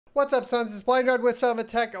What's up, sons? It's Blind Rod with Son of a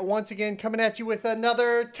Tech once again coming at you with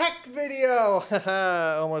another tech video.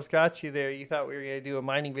 Almost got you there. You thought we were going to do a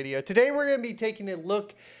mining video. Today we're going to be taking a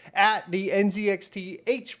look at the NZXT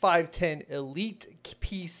H510 Elite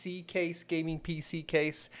PC case, gaming PC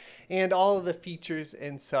case, and all of the features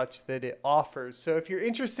and such that it offers. So if you're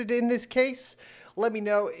interested in this case, let me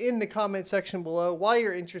know in the comment section below why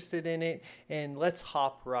you're interested in it, and let's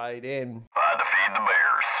hop right in. Time to feed the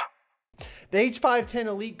bears. The H510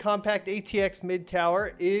 Elite Compact ATX Mid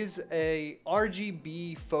Tower is a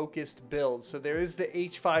RGB focused build. So there is the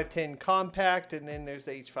H510 Compact, and then there's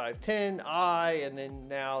the H510i, and then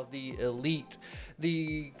now the Elite.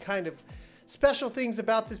 The kind of special things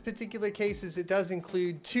about this particular case is it does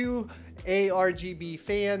include two ARGB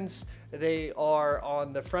fans. They are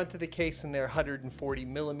on the front of the case and they're 140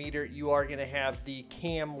 millimeter. You are going to have the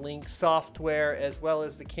Cam Link software as well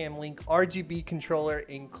as the Cam Link RGB controller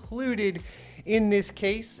included in this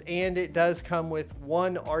case, and it does come with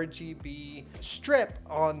one RGB strip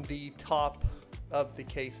on the top of the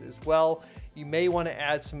case as well. You may want to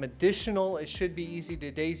add some additional. It should be easy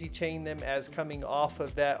to daisy chain them, as coming off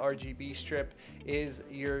of that RGB strip is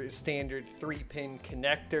your standard 3-pin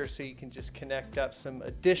connector, so you can just connect up some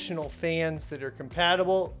additional fans that are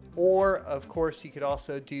compatible, or of course you could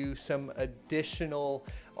also do some additional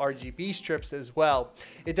RGB strips as well.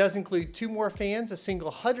 It does include two more fans, a single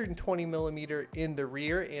 120 millimeter in the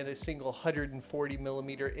rear and a single 140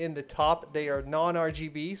 millimeter in the top. They are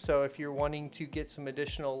non-RGB, so if you're wanting to get some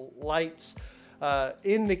additional lights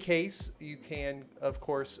in the case, you can of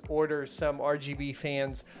course order some RGB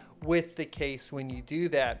fans with the case when you do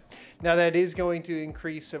that. Now that is going to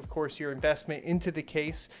increase, of course, your investment into the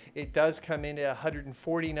case. It does come in at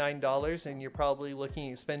 $149, and you're probably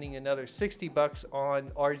looking at spending another 60 bucks on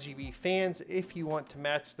RGB fans if you want to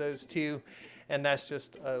match those two. And that's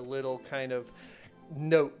just a little kind of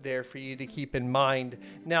note there for you to keep in mind.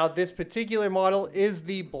 Now this particular model is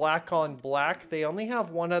the black on black. They only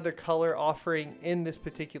have one other color offering in this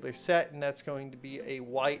particular set, and that's going to be a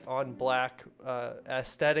white on black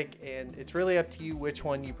aesthetic, and it's really up to you which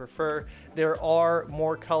one you prefer. There are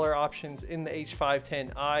more color options in the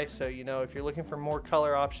H510i, so you know, if you're looking for more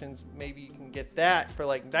color options, maybe you can get that for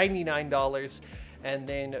like $99 and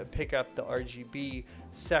then pick up the RGB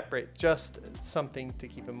separate. Just something to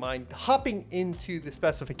keep in mind. Hopping into the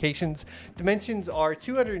specifications, dimensions are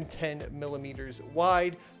 210 millimeters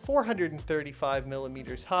wide, 435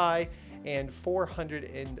 millimeters high, and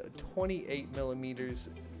 428 millimeters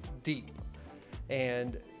deep.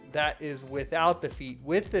 And that is without the feet.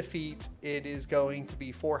 With the feet, it is going to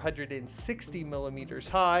be 460 millimeters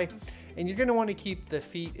high, and you're going to want to keep the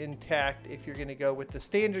feet intact if you're going to go with the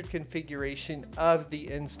standard configuration of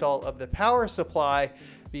the install of the power supply,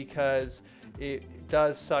 because it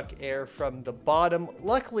does suck air from the bottom,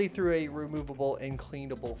 luckily through a removable and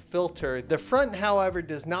cleanable filter. The front, however,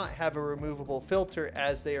 does not have a removable filter,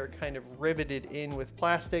 as they are kind of riveted in with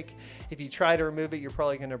plastic. If you try to remove it, you're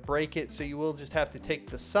probably going to break it, so you will just have to take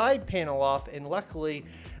the side panel off, and luckily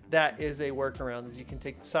that is a workaround, as you can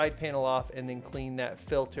take the side panel off and then clean that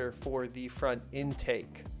filter for the front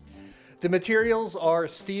intake. The materials are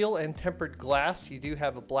steel and tempered glass. You do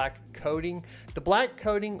have a black coating. The black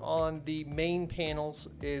coating on the main panels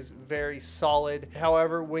is very solid.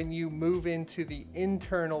 However, when you move into the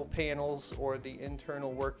internal panels or the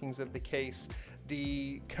internal workings of the case,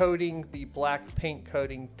 the coating, the black paint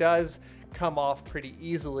coating, does come off pretty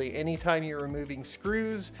easily. Anytime you're removing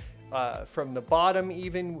screws, from the bottom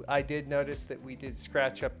even, I did notice that we did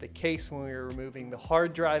scratch up the case when we were removing the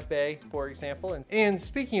hard drive bay, for example. And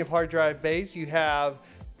speaking of hard drive bays, you have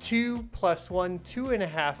 2+1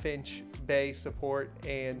 2.5 inch bay support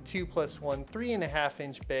and 2+1 3.5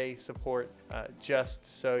 inch bay support,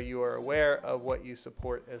 just so you are aware of what you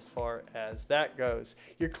support as far as that goes.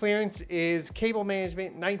 Your clearance is cable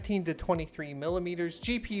management 19 to 23 millimeters,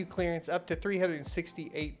 GPU clearance up to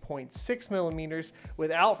 368.6 millimeters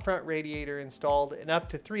without front radiator installed, and up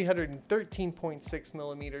to 313.6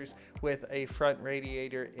 millimeters with a front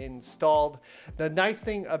radiator installed. The nice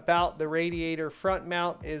thing about the radiator front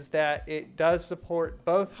mount is that it does support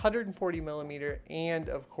both 140 millimeter and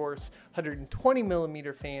of course 120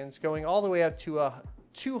 millimeter fans, going all the way up to a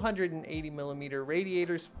 280 millimeter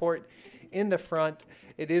radiator support in the front.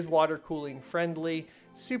 It is water cooling friendly,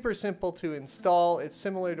 super simple to install. It's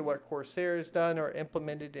similar to what Corsair has done or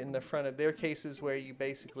implemented in the front of their cases, where you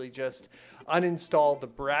basically just uninstall the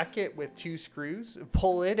bracket with 2 screws,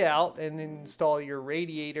 pull it out, and then install your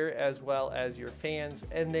radiator as well as your fans,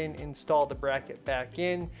 and then install the bracket back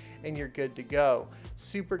in, and you're good to go.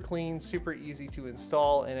 Super clean, super easy to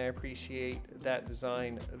install, and I appreciate that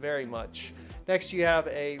design very much. Next, you have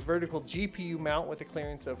a vertical GPU mount with a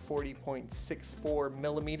clearance of 40.64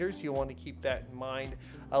 millimeters. You'll want to keep that in mind.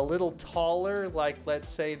 A little taller, like let's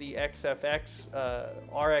say the XFX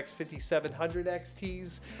RX 5700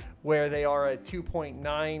 XTs, where they are a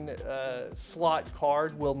 2.9 slot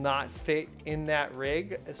card, will not fit in that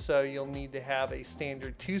rig. So you'll need to have a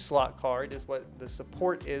standard 2 slot card is what the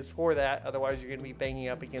support is for that. Otherwise, you're going to be banging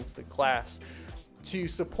up against the glass. To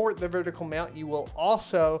support the vertical mount, you will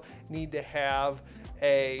also need to have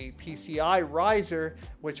a PCI riser,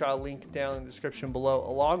 which I'll link down in the description below,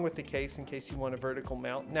 along with the case in case you want a vertical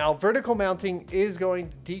mount. Now, vertical mounting is going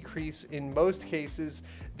to decrease, in most cases,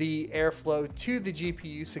 the airflow to the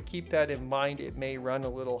GPU, so keep that in mind. It may run a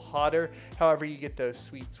little hotter. However, you get those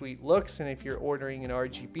sweet, sweet looks, and if you're ordering an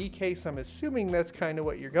RGB case, I'm assuming that's kind of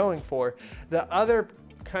what you're going for. The other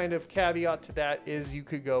kind of caveat to that is you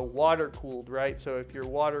could go water cooled, right? So if you're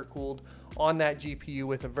water cooled on that GPU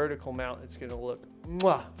with a vertical mount, it's going to look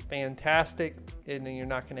fantastic, and then you're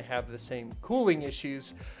not going to have the same cooling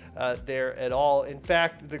issues there at all. In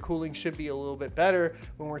fact, the cooling should be a little bit better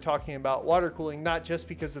when we're talking about water cooling, not just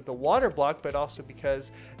because of the water block, but also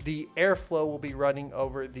because the airflow will be running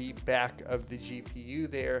over the back of the GPU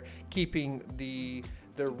there, keeping the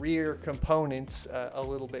rear components a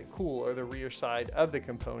little bit cool, or the rear side of the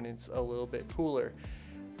components a little bit cooler.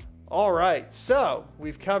 All right, so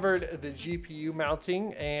we've covered the GPU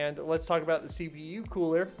mounting, and let's talk about the CPU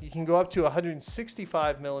cooler. You can go up to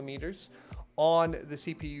 165 millimeters on the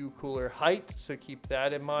CPU cooler height, so keep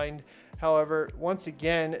that in mind. However, once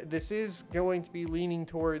again, this is going to be leaning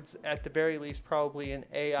towards, at the very least, probably an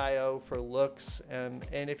AIO for looks, and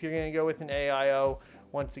if you're going to go with an AIO,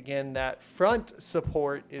 once again, that front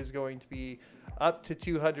support is going to be up to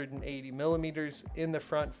 280 millimeters in the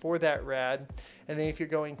front for that rad. And then if you're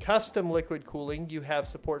going custom liquid cooling, you have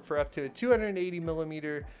support for up to a 280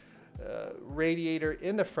 millimeter radiator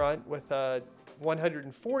in the front, with a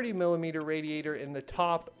 140 millimeter radiator in the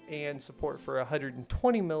top, and support for a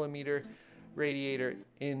 120 millimeter radiator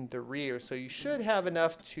in the rear. So you should have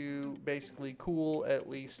enough to basically cool at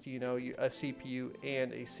least, you know, a CPU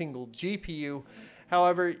and a single GPU.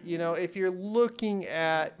 However, you know, if you're looking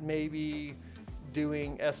at maybe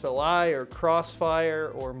doing SLI or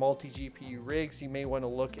Crossfire or multi-GPU rigs, you may want to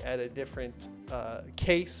look at a different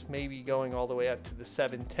case, maybe going all the way up to the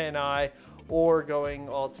 710i, or going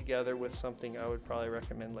all together with something I would probably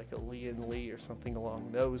recommend like a Lee & Lee or something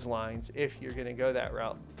along those lines if you're going to go that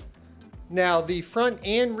route. Now, the front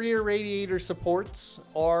and rear radiator supports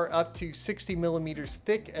are up to 60 millimeters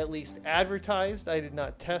thick, at least advertised. I did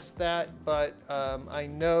not test that, but I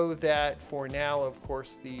know that for now, of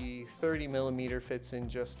course, the 30 millimeter fits in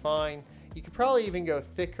just fine. You could probably even go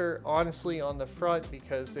thicker, honestly, on the front,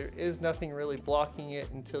 because there is nothing really blocking it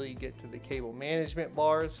until you get to the cable management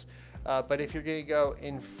bars. But if you're going to go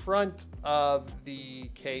in front of the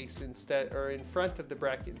case instead, or in front of the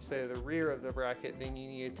bracket instead of the rear of the bracket, then you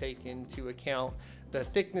need to take into account the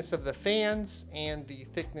thickness of the fans and the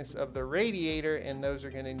thickness of the radiator, and those are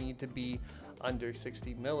going to need to be under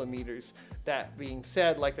 60 millimeters. That being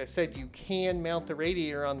said, like I said, you can mount the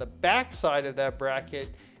radiator on the back side of that bracket,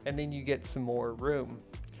 and then you get some more room.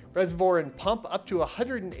 Reservoir and pump up to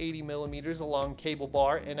 180 millimeters along cable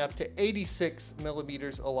bar and up to 86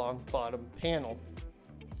 millimeters along bottom panel.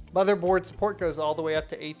 Motherboard support goes all the way up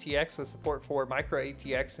to ATX, with support for micro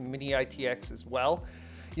ATX and mini ITX as well.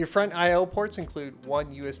 Your front I/O ports include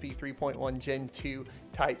one USB 3.1 Gen 2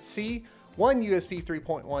 Type C, one USB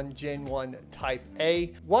 3.1 Gen 1 Type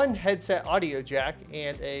A, one headset audio jack,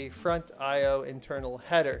 and a front I/O internal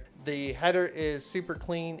header. The header is super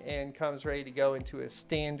clean and comes ready to go into a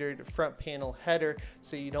standard front panel header,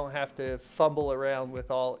 so you don't have to fumble around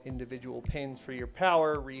with all individual pins for your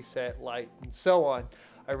power, reset, light, and so on.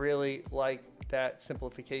 I really like that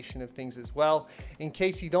simplification of things as well. In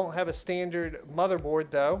case you don't have a standard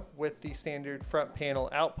motherboard though, with the standard front panel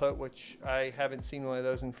output, which I haven't seen one of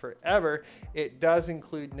those in forever, it does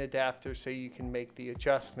include an adapter so you can make the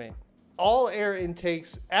adjustment. All air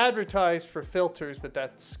intakes advertised for filters, but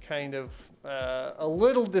that's kind of a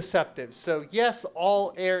little deceptive. So yes,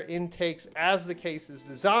 all air intakes, as the case is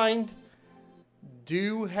designed,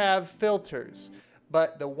 do have filters.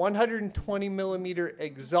 but the 120 millimeter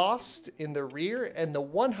exhaust in the rear and the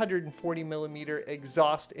 140 millimeter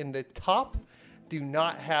exhaust in the top do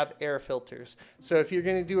not have air filters. So if you're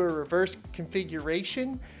going to do a reverse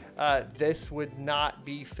configuration, this would not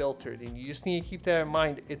be filtered, and you just need to keep that in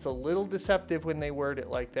mind. It's a little deceptive when they word it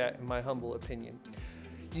like that, in my humble opinion.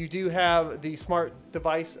 You do have the smart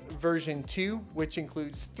device version 2, which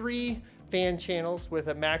includes 3 fan channels with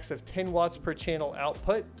a max of 10 watts per channel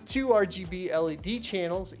output, 2 RGB LED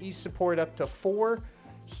channels, each support up to 4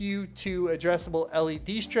 Hue 2 addressable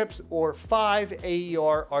LED strips or 5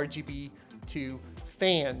 AER RGB2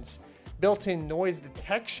 fans. Built-in noise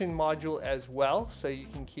detection module as well, so you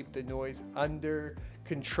can keep the noise under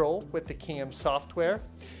control with the CAM software.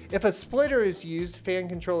 If a splitter is used, fan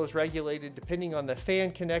control is regulated depending on the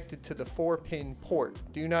fan connected to the 4-pin port.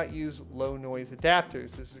 Do not use low noise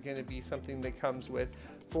adapters. This is going to be something that comes with,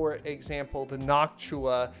 for example, the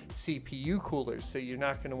Noctua CPU coolers. So you're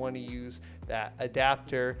not going to want to use that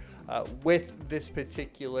adapter with this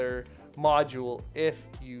particular module if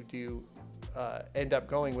you do end up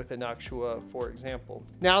going with a Noctua, for example.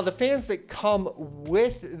 Now, the fans that come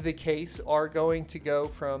with the case are going to go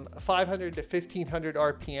from 500 to 1500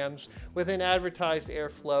 RPMs with an advertised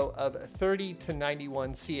airflow of 30 to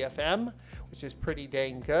 91 CFM, which is pretty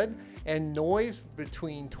dang good, and noise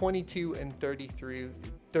between 22 and 33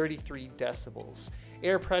 decibels.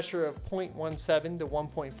 Air pressure of 0.17 to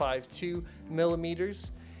 1.52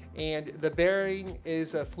 millimeters. And the bearing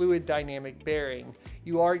is a fluid dynamic bearing.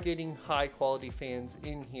 You are getting high quality fans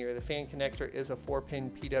in here. The fan connector is a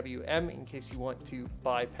 4-pin PWM in case you want to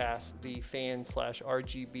bypass the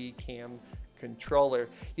fan/RGB cam controller.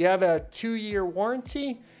 You have a 2-year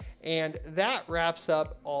warranty, and that wraps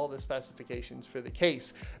up all the specifications for the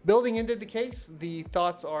case. Building into the case, the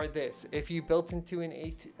thoughts are this: if you built into an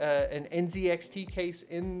NZXT case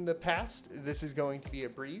in the past, this is going to be a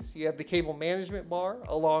breeze. You have the cable management bar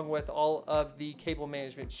along with all of the cable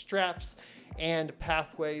management straps and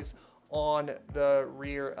pathways on the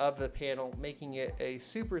rear of the panel, making it a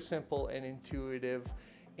super simple and intuitive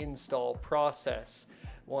install process.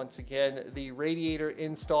 Once again, the radiator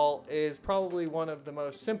install is probably one of the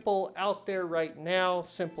most simple out there right now,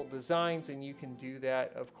 simple designs, and you can do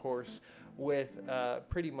that, of course, with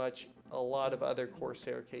pretty much a lot of other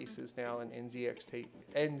Corsair cases now and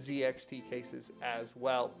NZXT cases as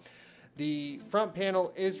well. The front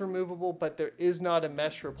panel is removable, but there is not a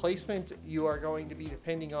mesh replacement. You are going to be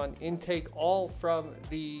depending on intake all from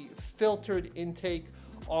the filtered intake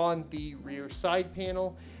on the rear side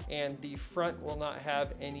panel, and the front will not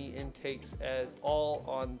have any intakes at all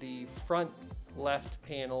on the front left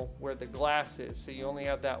panel where the glass is. So you only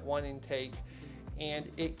have that one intake, and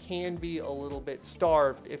it can be a little bit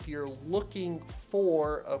starved. If you're looking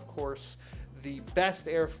for, of course, the best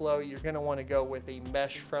airflow, you're going to want to go with a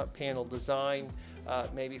mesh front panel design,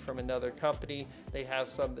 maybe from another company. They have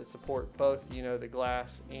some that support both, you know, the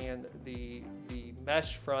glass and the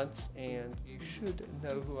mesh fronts, and you should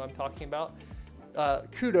know who I'm talking about.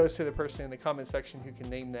 Kudos to the person in the comment section who can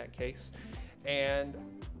name that case. And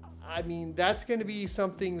I mean, that's going to be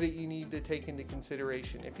something that you need to take into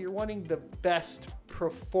consideration. If you're wanting the best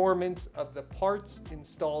performance of the parts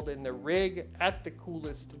installed in the rig at the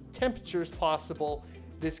coolest temperatures possible,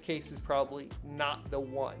 this case is probably not the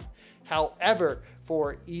one. However,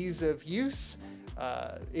 for ease of use,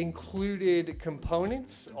 included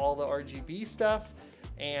components, all the RGB stuff,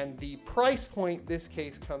 and the price point, this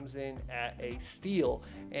case comes in at a steal.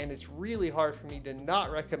 And it's really hard for me to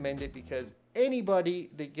not recommend it, because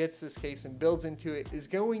anybody that gets this case and builds into it is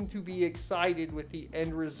going to be excited with the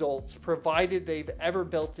end results, provided they've ever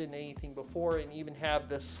built in anything before and even have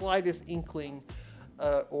the slightest inkling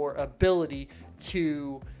or ability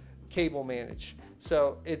to cable manage.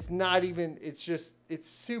 So it's not even, it's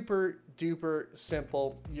super duper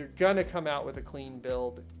simple. You're gonna come out with a clean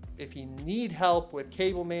build. If you need help with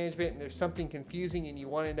cable management and there's something confusing and you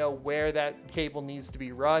want to know where that cable needs to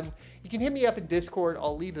be run, you can hit me up in Discord.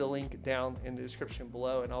 I'll leave the link down in the description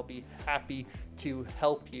below, and I'll be happy to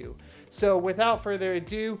help you. So without further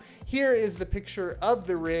ado, here is the picture of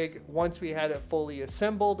the rig once we had it fully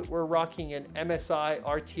assembled. We're rocking an MSI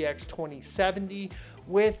RTX 2070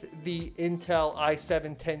 with the Intel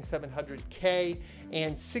i7-10700K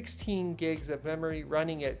and 16 gigs of memory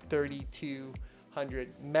running at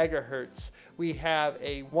 3200 megahertz. We have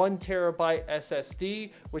a 1 terabyte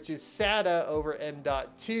SSD, which is SATA over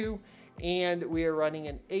M.2, and we are running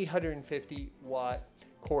an 850 watt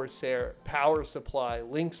Corsair power supply.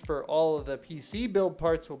 Links for all of the PC build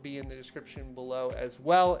parts will be in the description below as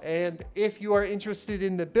well. And if you are interested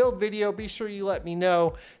in the build video, be sure you let me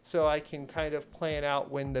know so I can kind of plan out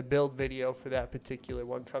when the build video for that particular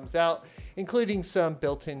one comes out, including some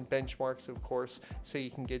built-in benchmarks, of course, so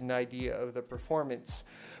you can get an idea of the performance.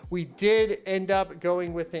 We did end up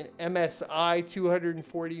going with an MSI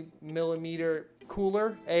 240 millimeter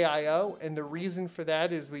cooler AIO, and the reason for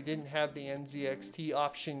that is we didn't have the NZXT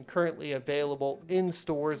option currently available in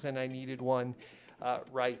stores, and I needed one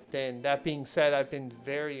right then. That being said, I've been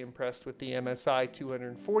very impressed with the MSI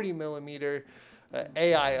 240 millimeter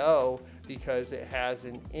AIO because it has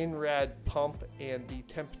an INRAD pump and the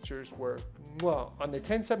temperatures were on the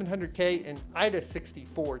 10700K and IDA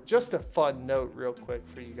 64. Just a fun note real quick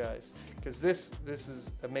for you guys, because this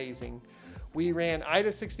is amazing. We ran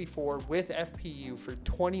IDA 64 with FPU for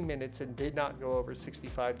 20 minutes and did not go over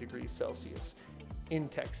 65 degrees Celsius in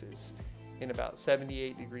Texas in about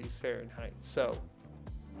 78 degrees Fahrenheit. So,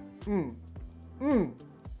 I'm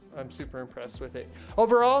super impressed with it.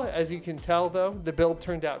 Overall, as you can tell though, the build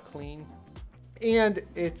turned out clean, and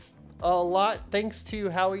it's a lot thanks to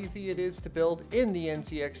how easy it is to build in the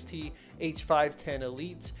NZXT H510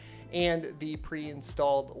 Elite and the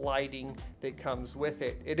pre-installed lighting that comes with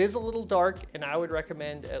it. It is a little dark, and I would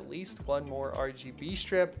recommend at least one more RGB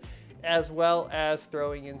strip, as well as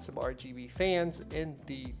throwing in some RGB fans in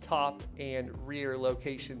the top and rear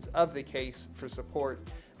locations of the case for support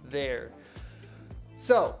there.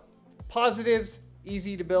 So, positives,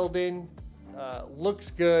 easy to build in, looks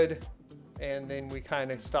good, and then we kind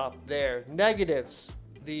of stop there. Negatives,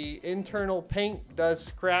 the internal paint does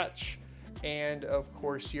scratch, and of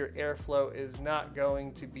course your airflow is not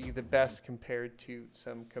going to be the best compared to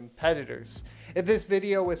some competitors. If this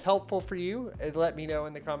video was helpful for you, let me know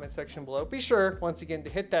in the comment section below. Be sure, once again, to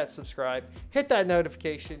hit that subscribe, hit that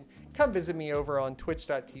notification, come visit me over on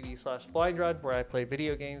twitch.tv/blindrad, where I play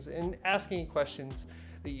video games, and ask any questions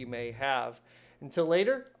that you may have. Until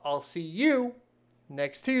later, I'll see you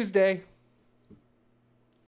next Tuesday.